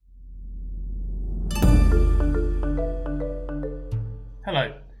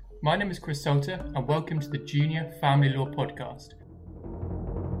Hello, my name is Chris Salter and welcome to the Junior Family Law Podcast,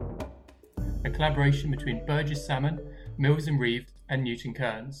 a collaboration between Burgess Salmon, Mills and Reeve and Newton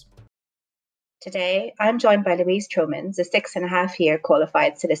Kearns. Today, I'm joined by Louise Tromans, a 6.5-year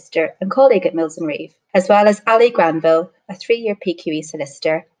qualified solicitor and colleague at Mills and Reeve, as well as Ali Granville, a 3-year PQE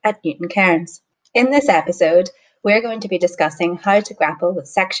solicitor at Newton Kearns. In this episode, we're going to be discussing how to grapple with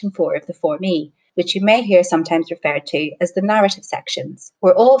Section 4 of the Form E, which you may hear sometimes referred to as the narrative sections.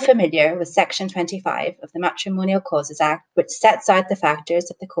 We're all familiar with Section 25 of the Matrimonial Causes Act, which sets out the factors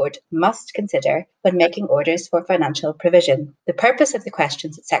that the court must consider when making orders for financial provision. The purpose of the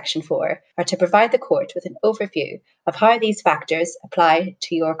questions at Section 4 are to provide the court with an overview of how these factors apply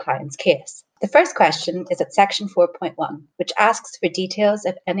to your client's case. The first question is at Section 4.1, which asks for details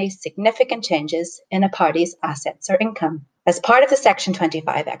of any significant changes in a party's assets or income. As part of the Section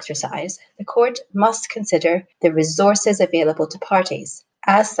 25 exercise, the court must consider the resources available to parties.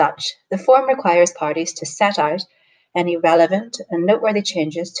 As such, the form requires parties to set out any relevant and noteworthy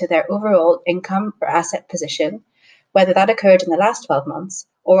changes to their overall income or asset position, whether that occurred in the last 12 months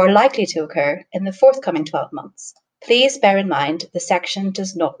or are likely to occur in the forthcoming 12 months. Please bear in mind the section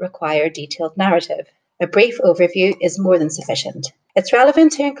does not require detailed narrative. A brief overview is more than sufficient. It's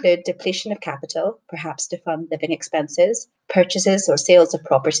relevant to include depletion of capital, perhaps to fund living expenses, purchases or sales of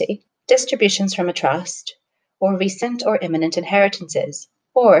property, distributions from a trust, or recent or imminent inheritances,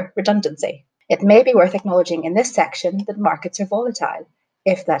 or redundancy. It may be worth acknowledging in this section that markets are volatile,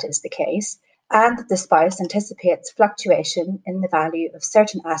 if that is the case, and that the spouse anticipates fluctuation in the value of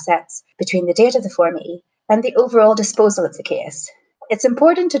certain assets between the date of the Form E and the overall disposal of the case. It's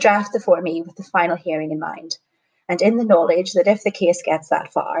important to draft the Form E with the final hearing in mind, and in the knowledge that if the case gets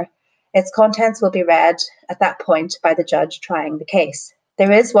that far, its contents will be read at that point by the judge trying the case.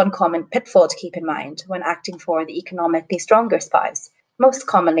 There is one common pitfall to keep in mind when acting for the economically stronger spouse, most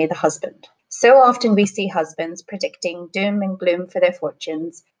commonly the husband. So often we see husbands predicting doom and gloom for their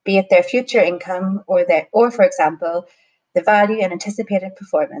fortunes, be it their future income or for example, the value and anticipated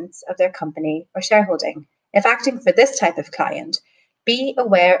performance of their company or shareholding. If acting for this type of client, be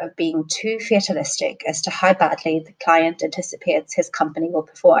aware of being too fatalistic as to how badly the client anticipates his company will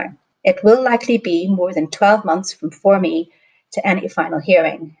perform. It will likely be more than 12 months from Form E to any final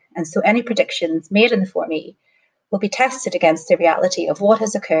hearing, and so any predictions made in the Form E will be tested against the reality of what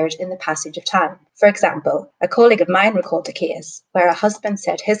has occurred in the passage of time. For example, a colleague of mine recalled a case where a husband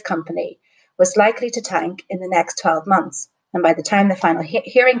said his company was likely to tank in the next 12 months, and by the time the final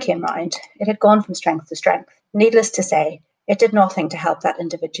hearing came round, it had gone from strength to strength. Needless to say, it did nothing to help that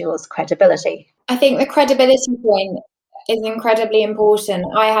individual's credibility. I think the credibility point is incredibly important.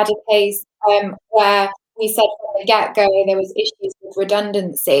 I had a case where we said from the get-go there was issues with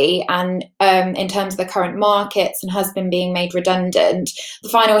redundancy and in terms of the current markets and husband being made redundant. The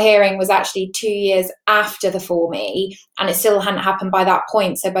final hearing was actually 2 years after the Form E, and it still hadn't happened by that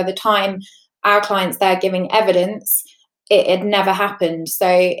point. So by the time our client's there giving evidence, it had never happened. So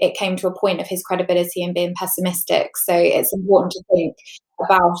it came to a point of his credibility and being pessimistic. So it's important to think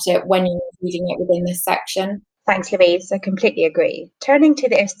about it when you're reading it within this section. Thanks, Louise. I completely agree. Turning to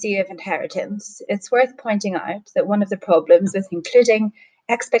the issue of inheritance, it's worth pointing out that one of the problems with including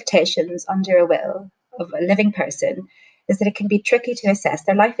expectations under a will of a living person is that it can be tricky to assess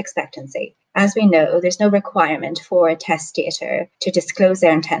their life expectancy. As we know, there's no requirement for a testator to disclose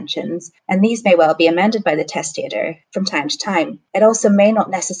their intentions, and these may well be amended by the testator from time to time. It also may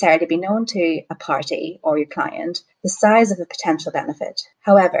not necessarily be known to a party or your client the size of a potential benefit.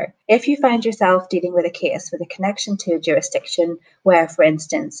 However, if you find yourself dealing with a case with a connection to a jurisdiction where, for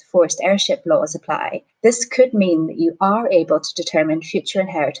instance, forced heirship laws apply, this could mean that you are able to determine future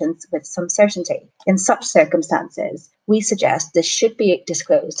inheritance with some certainty. In such circumstances, we suggest this should be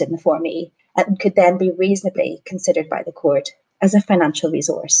disclosed in the Form E and could then be reasonably considered by the court as a financial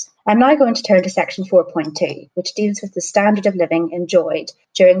resource. I'm now going to turn to Section 4.2, which deals with the standard of living enjoyed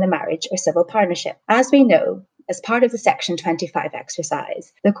during the marriage or civil partnership. As we know, as part of the Section 25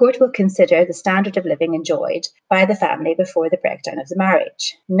 exercise, the court will consider the standard of living enjoyed by the family before the breakdown of the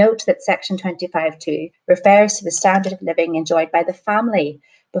marriage. Note that Section 25.2 refers to the standard of living enjoyed by the family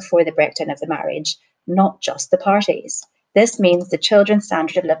before the breakdown of the marriage, not just the parties. This means the children's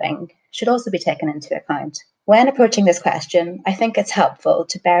standard of living should also be taken into account. When approaching this question, I think it's helpful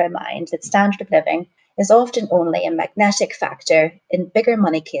to bear in mind that standard of living is often only a magnetic factor in bigger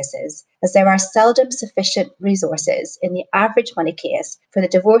money cases, as there are seldom sufficient resources in the average money case for the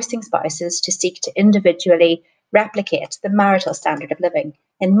divorcing spouses to seek to individually replicate the marital standard of living.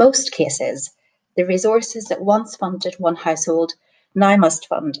 In most cases, the resources that once funded one household now must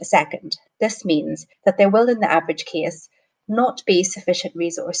fund a second. This means that there will, in the average case, not be sufficient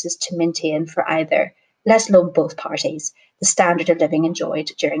resources to maintain for either, let alone both parties, the standard of living enjoyed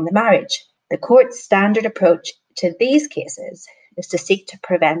during the marriage. The court's standard approach to these cases is to seek to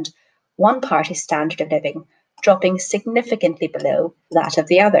prevent one party's standard of living dropping significantly below that of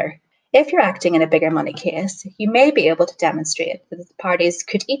the other. If you're acting in a bigger money case, you may be able to demonstrate that the parties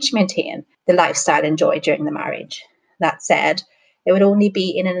could each maintain the lifestyle enjoyed during the marriage. That said, it would only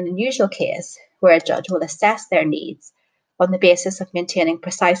be in an unusual case where a judge will assess their needs on the basis of maintaining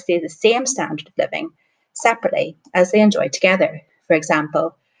precisely the same standard of living separately as they enjoy together. For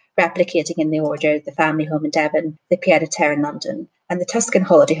example, replicating in the order the family home in Devon, the pied-à-terre in London, and the Tuscan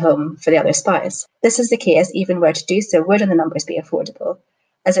holiday home for the other spouse. This is the case even where to do so would in the numbers be affordable,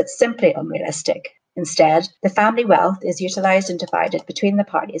 as it's simply unrealistic. Instead, the family wealth is utilised and divided between the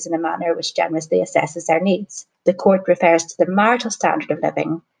parties in a manner which generously assesses their needs. The court refers to the marital standard of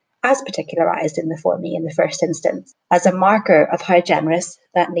living, as particularised in the Form E in the first instance, as a marker of how generous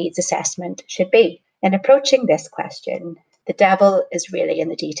that needs assessment should be. In approaching this question, the devil is really in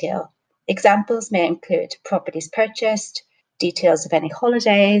the detail. Examples may include properties purchased, details of any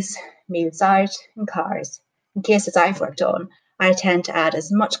holidays, meals out, and cars. In cases I've worked on, I tend to add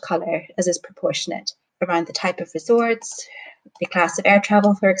as much colour as is proportionate around the type of resorts, the class of air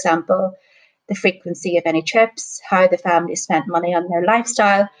travel, for example, the frequency of any trips, how the family spent money on their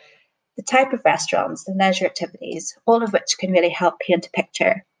lifestyle, the type of restaurants and leisure activities, all of which can really help paint a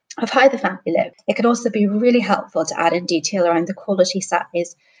picture of how the family live. It can also be really helpful to add in detail around the quality,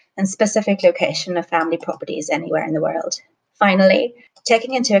 size, and specific location of family properties anywhere in the world. Finally,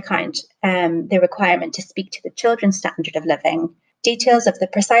 taking into account the requirement to speak to the children's standard of living, details of the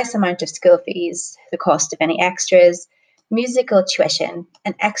precise amount of school fees, the cost of any extras, musical tuition,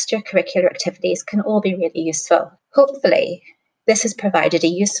 and extracurricular activities can all be really useful. Hopefully, this has provided a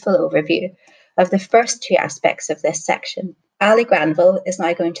useful overview of the first two aspects of this section. Ali Granville is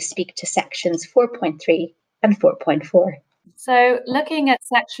now going to speak to sections 4.3 and 4.4. So looking at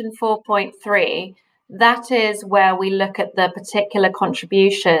section 4.3, that is where we look at the particular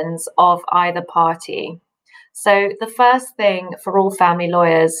contributions of either party. So the first thing for all family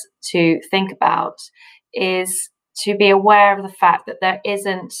lawyers to think about is to be aware of the fact that there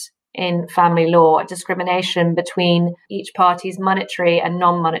isn't in family law a discrimination between each party's monetary and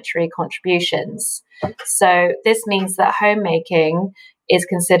non-monetary contributions. So this means that homemaking is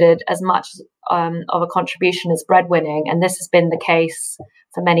considered as much of a contribution as breadwinning, and this has been the case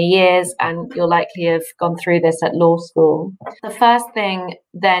for many years, and you'll likely have gone through this at law school. The first thing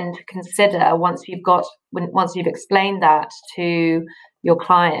then to consider once you've explained that to your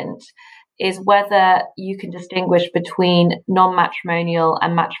client is whether you can distinguish between non-matrimonial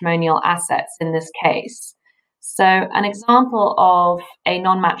and matrimonial assets in this case. So an example of a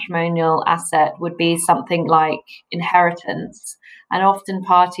non-matrimonial asset would be something like inheritance. And often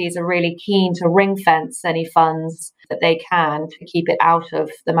parties are really keen to ring fence any funds that they can to keep it out of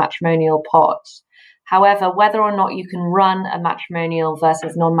the matrimonial pot. However, whether or not you can run a matrimonial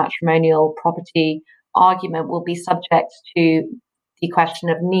versus non-matrimonial property argument will be subject to the question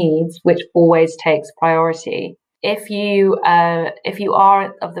of needs, which always takes priority. If you are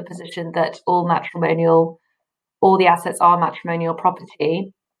of the position that all the assets are matrimonial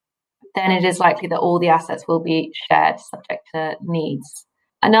property, then it is likely that all the assets will be shared subject to needs.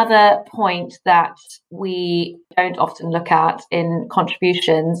 Another point that we don't often look at in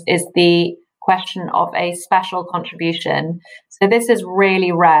contributions is the question of a special contribution. So this is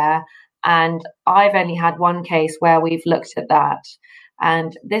really rare, and I've only had one case where we've looked at that.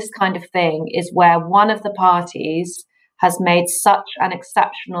 And this kind of thing is where one of the parties has made such an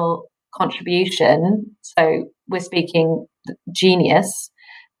exceptional contribution, so we're speaking genius,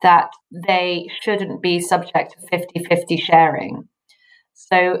 that they shouldn't be subject to 50-50 sharing.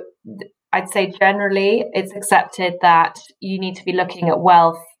 So I'd say generally it's accepted that you need to be looking at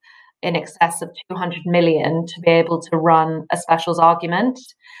wealth in excess of 200 million to be able to run a specials argument.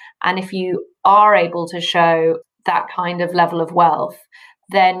 And if you are able to show that kind of level of wealth,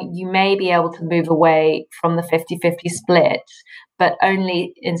 then you may be able to move away from the 50-50 split, but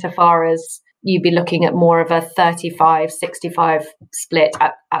only insofar as you'd be looking at more of a 35-65 split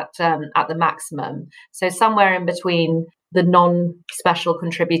at the maximum. So somewhere in between the non-special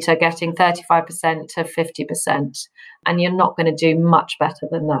contributor getting 35% to 50%. And you're not going to do much better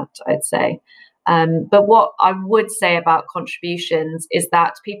than that, I'd say. But what I would say about contributions is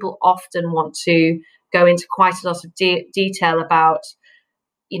that people often want to go into quite a lot of detail about,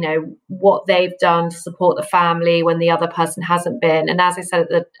 what they've done to support the family when the other person hasn't been. And as I said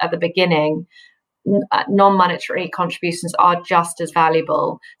at the beginning, non-monetary contributions are just as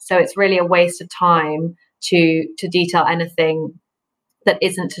valuable. So it's really a waste of time to detail anything that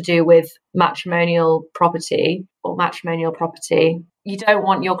isn't to do with matrimonial property or matrimonial property. You don't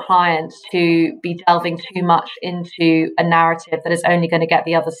want your client to be delving too much into a narrative that is only going to get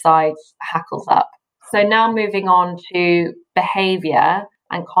the other side's hackles up. So now moving on to behaviour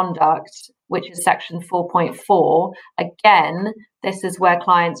and conduct, which is section 4.4. Again, this is where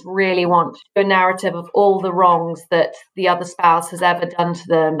clients really want a narrative of all the wrongs that the other spouse has ever done to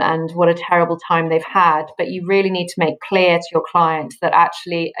them and what a terrible time they've had. But you really need to make clear to your client that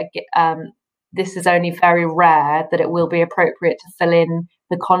actually this is only very rare that it will be appropriate to fill in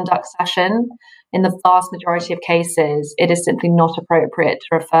the conduct session. In the vast majority of cases, it is simply not appropriate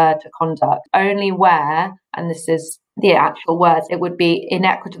to refer to conduct. Only where, and this is the actual words, it would be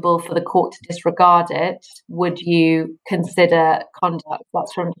inequitable for the court to disregard it, would you consider conduct.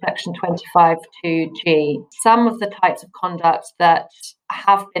 That's from section 25(2)(g). Some of the types of conduct that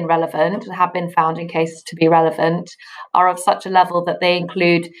have been relevant and have been found in cases to be relevant are of such a level that they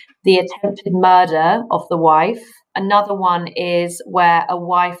include the attempted murder of the wife. Another one is where a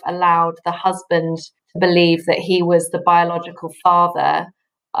wife allowed the husband to believe that he was the biological father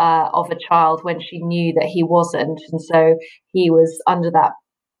of a child when she knew that he wasn't. And so he was under that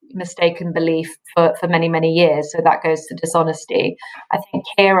mistaken belief for many, many years. So that goes to dishonesty. I think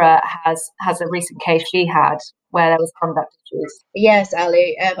Kira has a recent case she had where there was conduct issues. Yes,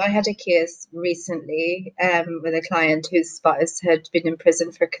 Ali. I had a case recently with a client whose spouse had been in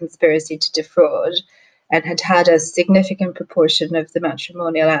prison for conspiracy to defraud and had had a significant proportion of the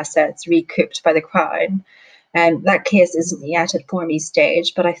matrimonial assets recouped by the Crown. That case isn't yet at Form E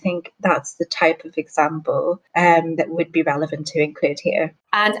stage, but I think that's the type of example that would be relevant to include here.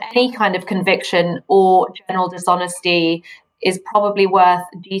 And any kind of conviction or general dishonesty is probably worth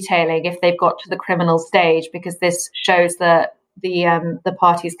detailing if they've got to the criminal stage, because this shows the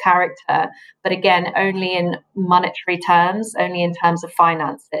party's character, but again, only in monetary terms, only in terms of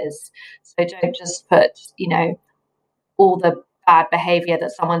finances. So don't just put, all the bad behavior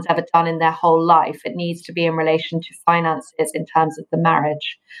that someone's ever done in their whole life. It needs to be in relation to finances in terms of the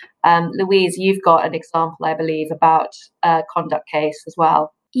marriage. Louise, you've got an example, I believe, about a conduct case as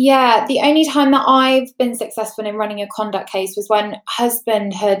well. Yeah, the only time that I've been successful in running a conduct case was when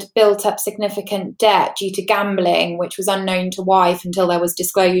husband had built up significant debt due to gambling, which was unknown to wife until there was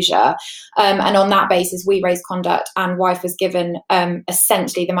disclosure. And on that basis, we raised conduct and wife was given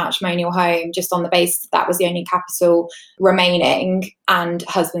essentially the matrimonial home just on the basis that was the only capital remaining, and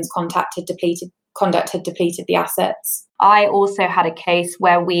husband's conduct had depleted the assets. I also had a case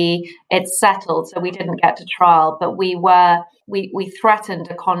where it settled, so we didn't get to trial, but we threatened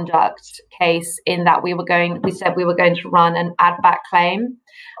a conduct case in that we said we were going to run an add back claim.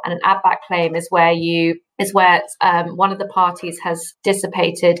 And an add back claim is where one of the parties has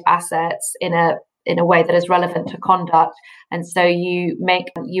dissipated assets in a way that is relevant to conduct, and so you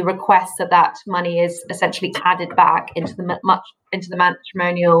request that money is essentially added back into the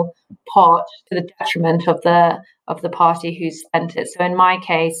matrimonial pot to the detriment of the party who spent it. So in my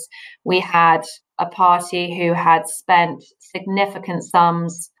case, we had a party who had spent significant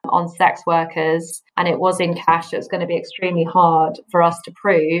sums on sex workers, and it was in cash. It was going to be extremely hard for us to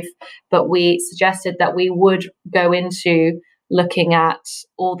prove, but we suggested that we would go into looking at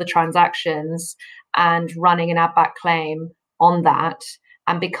all the transactions and running an add back claim on that.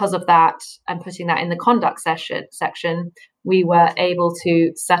 And because of that, and putting that in the conduct section, we were able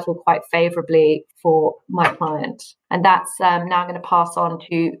to settle quite favourably for my client. And that's now I'm going to pass on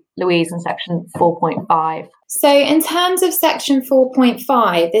to Louise in section 4.5. So in terms of section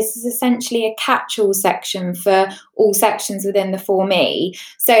 4.5, this is essentially a catch-all section for all sections within the Form E.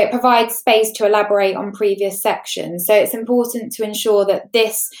 So it provides space to elaborate on previous sections. So it's important to ensure that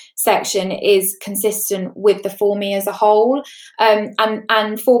this section is consistent with the Form E as a whole. And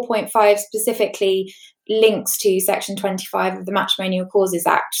 4.5 specifically links to section 25 of the Matrimonial Causes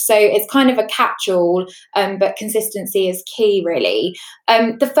Act. So it's kind of a catch-all, but consistency is key, really.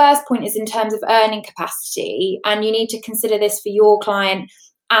 The first point is in terms of earning capacity, and you need to consider this for your client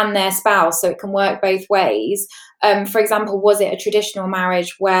and their spouse, so it can work both ways. For example, was it a traditional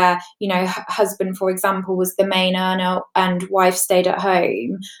marriage where, husband, for example, was the main earner and wife stayed at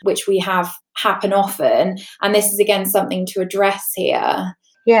home, which we have happen often, and this is again something to address here.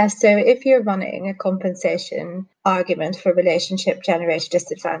 Yeah, so if you're running a compensation argument for relationship-generated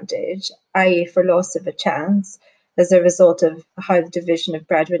disadvantage, i.e. for loss of a chance, as a result of how the division of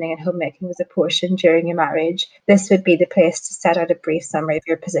breadwinning and homemaking was apportioned during your marriage, this would be the place to set out a brief summary of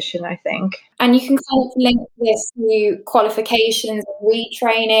your position, I think. And you can kind of link this to qualifications,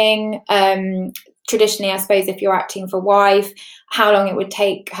 retraining, traditionally, I suppose, if you're acting for wife, how long it would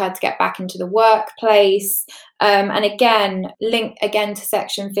take her to get back into the workplace. And again, link again to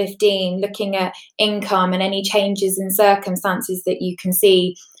section 15, looking at income and any changes in circumstances that you can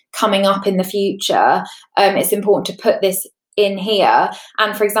see coming up in the future. It's important to put this in here.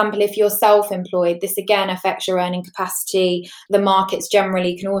 And for example, if you're self-employed, this again affects your earning capacity. The markets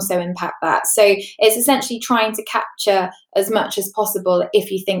generally can also impact that. So it's essentially trying to capture as much as possible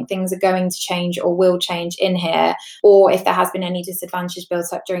if you think things are going to change or will change in here, or if there has been any disadvantage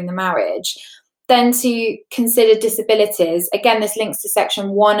built up during the marriage. Then to consider disabilities. Again, this links to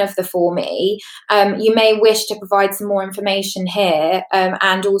section 1 of the Form E. You may wish to provide some more information here,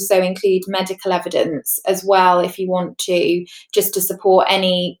 and also include medical evidence as well if you want to, just to support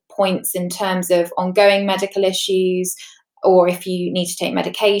any points in terms of ongoing medical issues, or if you need to take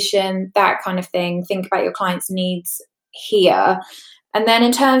medication, that kind of thing. Think about your client's needs here. And then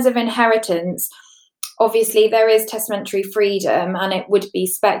in terms of inheritance, obviously, there is testamentary freedom, and it would be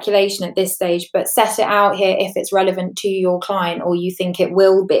speculation at this stage, but set it out here if it's relevant to your client or you think it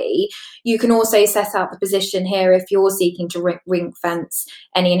will be. You can also set out the position here if you're seeking to ring fence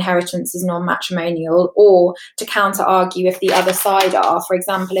any inheritance as non-matrimonial, or to counter argue if the other side are. For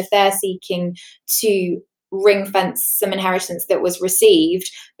example, if they're seeking to ring fence some inheritance that was received,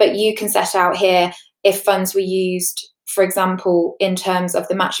 but you can set out here if funds were used, for example, in terms of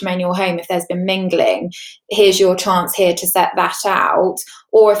the matrimonial home, if there's been mingling, here's your chance here to set that out.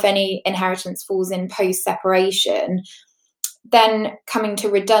 Or if any inheritance falls in post-separation. Then coming to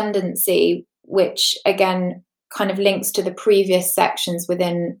redundancy, which again kind of links to the previous sections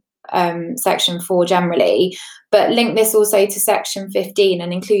within section 4 generally, but link this also to section 15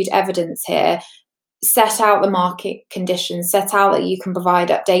 and include evidence here. Set out the market conditions, set out that you can provide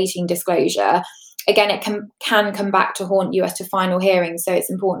updating disclosure. Again, it can come back to haunt you at a final hearing, so it's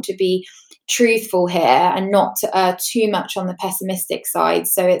important to be truthful here and not to err too much on the pessimistic side.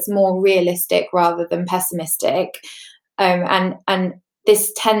 So it's more realistic rather than pessimistic. And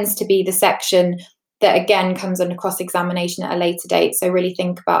this tends to be the section that again comes under cross-examination at a later date. So really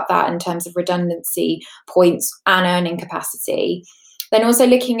think about that in terms of redundancy points and earning capacity. Then also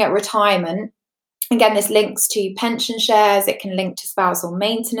looking at retirement. Again, this links to pension shares. It can link to spousal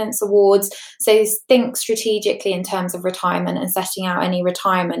maintenance awards. So think strategically in terms of retirement and setting out any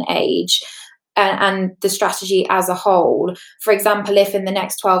retirement age and the strategy as a whole. For example, if in the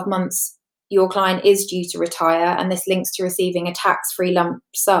next 12 months your client is due to retire and this links to receiving a tax-free lump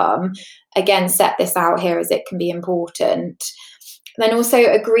sum, again, set this out here as it can be important. Then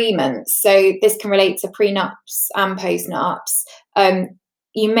also agreements. So this can relate to prenups and postnups.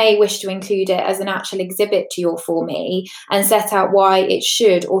 You may wish to include it as an actual exhibit to your Form E and set out why it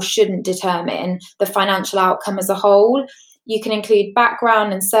should or shouldn't determine the financial outcome as a whole. You can include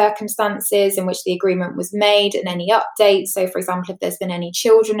background and circumstances in which the agreement was made and any updates. So, for example, if there's been any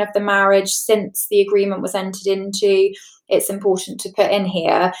children of the marriage since the agreement was entered into, it's important to put in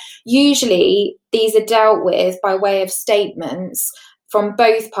here. Usually, these are dealt with by way of statements from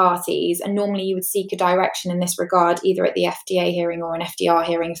both parties, and normally you would seek a direction in this regard either at the FDA hearing or an FDR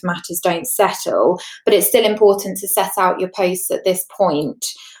hearing if matters don't settle, but it's still important to set out your posts at this point.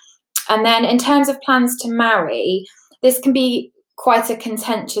 And then in terms of plans to marry, this can be quite a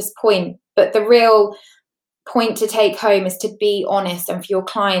contentious point, but the real point to take home is to be honest and for your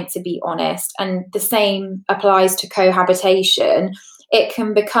client to be honest, and the same applies to cohabitation. It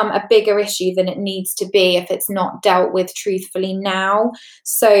can become a bigger issue than it needs to be if it's not dealt with truthfully now.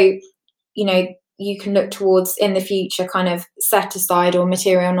 So, you can look towards in the future kind of set aside or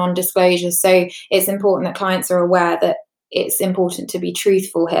material non-disclosure. So it's important that clients are aware that it's important to be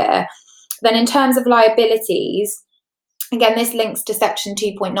truthful here. Then in terms of liabilities, again, this links to section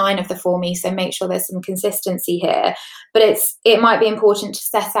 2.9 of the Form E, so make sure there's some consistency here. But it might be important to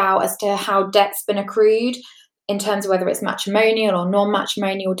set out as to how debt's been accrued, in terms of whether it's matrimonial or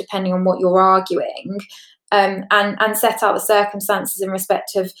non-matrimonial, depending on what you're arguing, and set out the circumstances in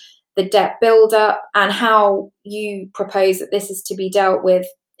respect of the debt build-up and how you propose that this is to be dealt with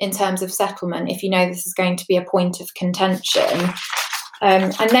in terms of settlement, if you know this is going to be a point of contention.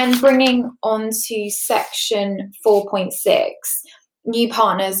 And then bringing on to section 4.6, new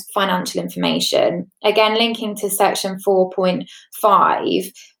partners' financial information, again linking to section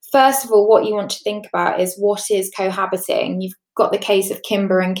 4.5. First of all, what you want to think about is what is cohabiting. You've got the case of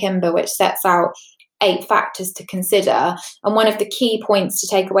Kimber and Kimber, which sets out 8 factors to consider. And one of the key points to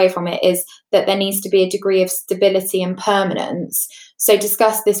take away from it is that there needs to be a degree of stability and permanence. So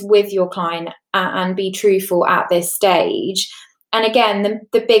discuss this with your client and be truthful at this stage. And again,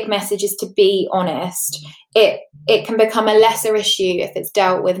 the big message is to be honest. It can become a lesser issue if it's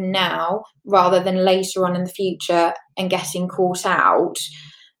dealt with now rather than later on in the future and getting caught out.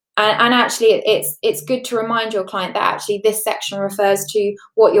 And actually, it's good to remind your client that actually this section refers to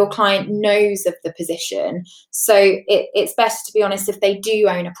what your client knows of the position. So it's better to be honest if they do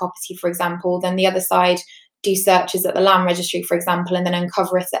own a property, for example, then the other side do searches at the land registry, for example, and then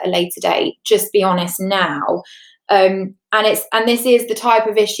uncover it at a later date. Just be honest now. And this is the type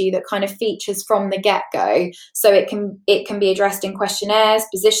of issue that kind of features from the get-go. So it can be addressed in questionnaires,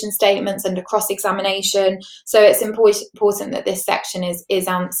 position statements, under cross-examination. So it's important that this section is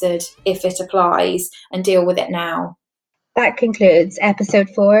answered if it applies and deal with it now. That concludes episode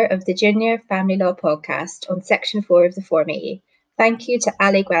 4 of the Junior Family Law podcast on section 4 of the Form E. Thank you to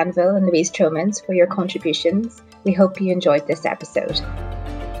Ali Granville and Louise Tromans for your contributions. We hope you enjoyed this episode.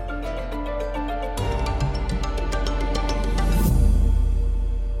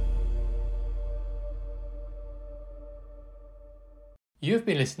 You have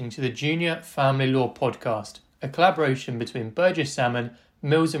been listening to the Junior Family Law Podcast, a collaboration between Burgess Salmon,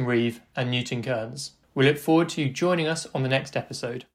 Mills and Reeve and Newton Kearns. We look forward to you joining us on the next episode.